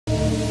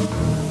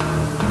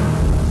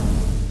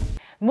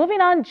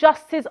Moving on,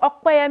 Justice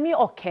Yemi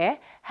Oke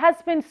has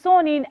been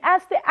sworn in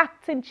as the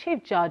acting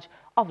Chief Judge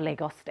of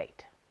Lagos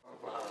State.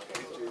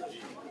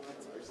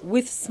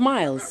 With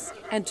smiles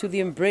and to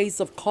the embrace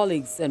of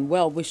colleagues and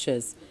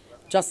well-wishers,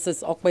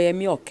 Justice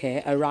Yemi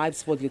Oke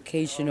arrives for the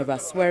occasion of her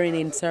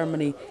swearing-in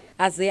ceremony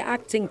as the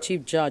acting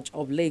Chief Judge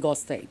of Lagos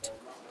State.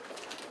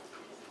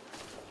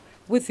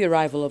 With the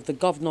arrival of the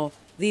governor,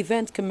 the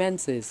event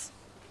commences.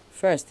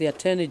 First, the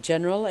Attorney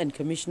General and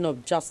Commissioner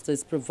of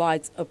Justice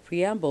provides a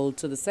preamble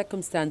to the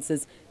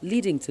circumstances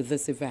leading to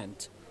this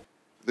event.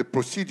 The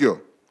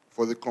procedure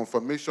for the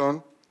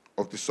confirmation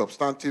of the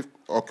substantive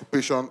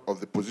occupation of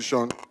the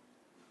position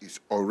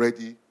is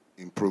already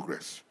in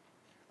progress,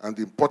 and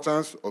the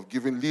importance of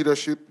giving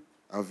leadership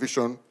and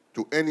vision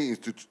to any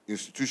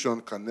institution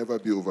can never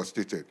be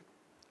overstated.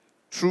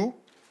 True,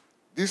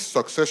 this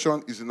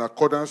succession is in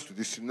accordance to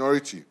the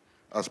seniority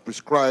as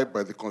prescribed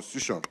by the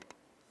Constitution,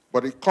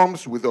 but it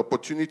comes with the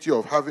opportunity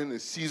of having a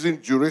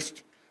seasoned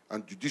jurist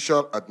and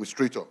judicial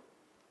administrator,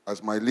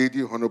 as my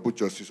lady, Honorable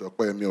Justice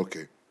Yemi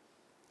Oke,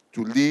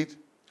 to lead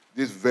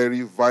this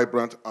very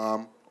vibrant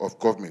arm of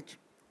government,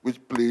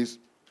 which plays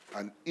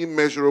an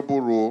immeasurable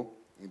role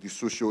in the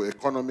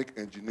socio-economic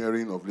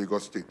engineering of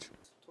Lagos State.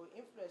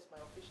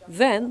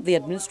 Then, the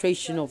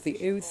administration of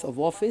the oath of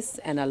office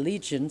and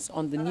allegiance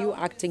on the new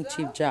acting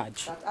Chief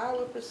Judge. That I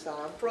will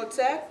preserve,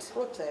 protect,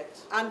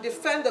 and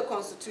defend the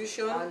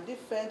Constitution, of the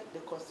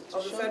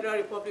Federal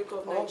Republic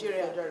of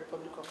Nigeria.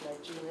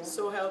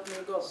 So help me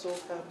God. So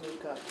help me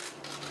God.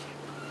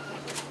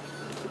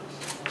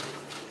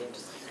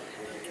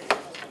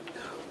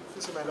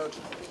 My Lord.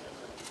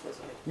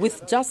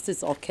 With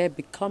Justice Oke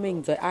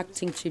becoming the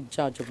acting Chief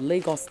Judge of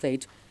Lagos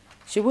State,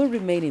 she will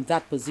remain in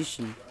that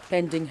position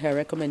pending her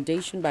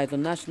recommendation by the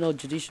National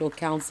Judicial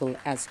Council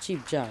as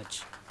Chief Judge.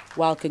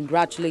 While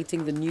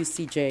congratulating the new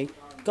CJ,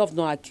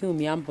 Governor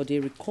Yemi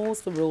Ambode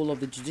recalls the role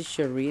of the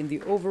judiciary in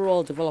the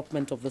overall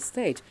development of the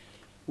state,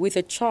 with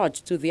a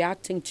charge to the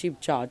acting Chief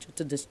Judge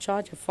to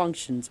discharge her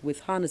functions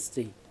with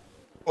honesty.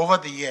 Over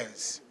the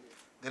years,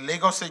 the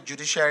Lagos State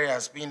Judiciary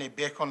has been a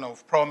beacon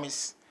of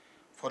promise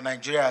for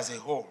Nigeria as a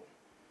whole,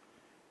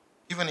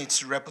 given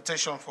its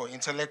reputation for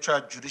intellectual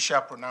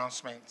judicial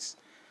pronouncements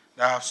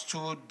that have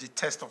stood the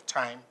test of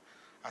time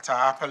at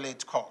our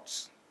appellate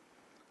courts.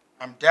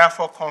 I'm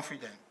therefore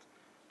confident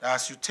that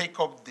as you take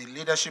up the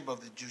leadership of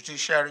the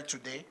judiciary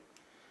today,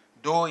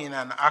 though in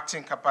an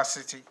acting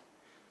capacity,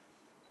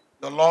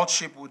 the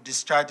Lordship will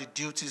discharge the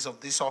duties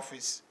of this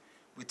office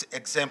with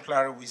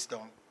exemplary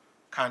wisdom,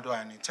 candor,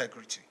 and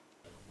integrity.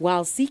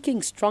 While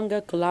seeking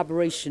stronger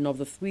collaboration of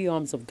the three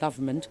arms of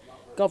government,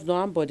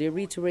 Governor Ambode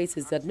reiterates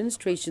his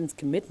administration's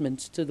commitment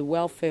to the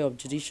welfare of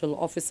judicial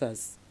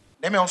officers.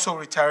 Let me also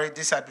reiterate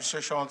this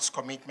administration's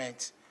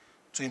commitment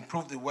to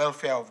improve the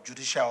welfare of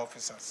judicial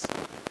officers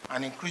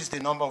and increase the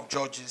number of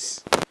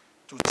judges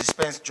to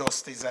dispense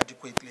justice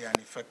adequately and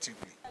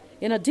effectively.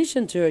 In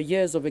addition to her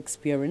years of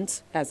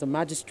experience as a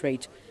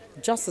magistrate,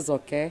 Justice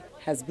Oke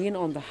has been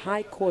on the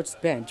High Court's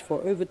bench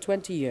for over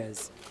 20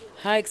 years.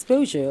 Her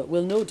exposure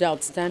will no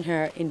doubt stand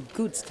her in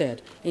good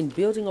stead in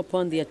building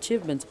upon the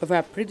achievements of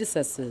her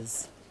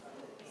predecessors.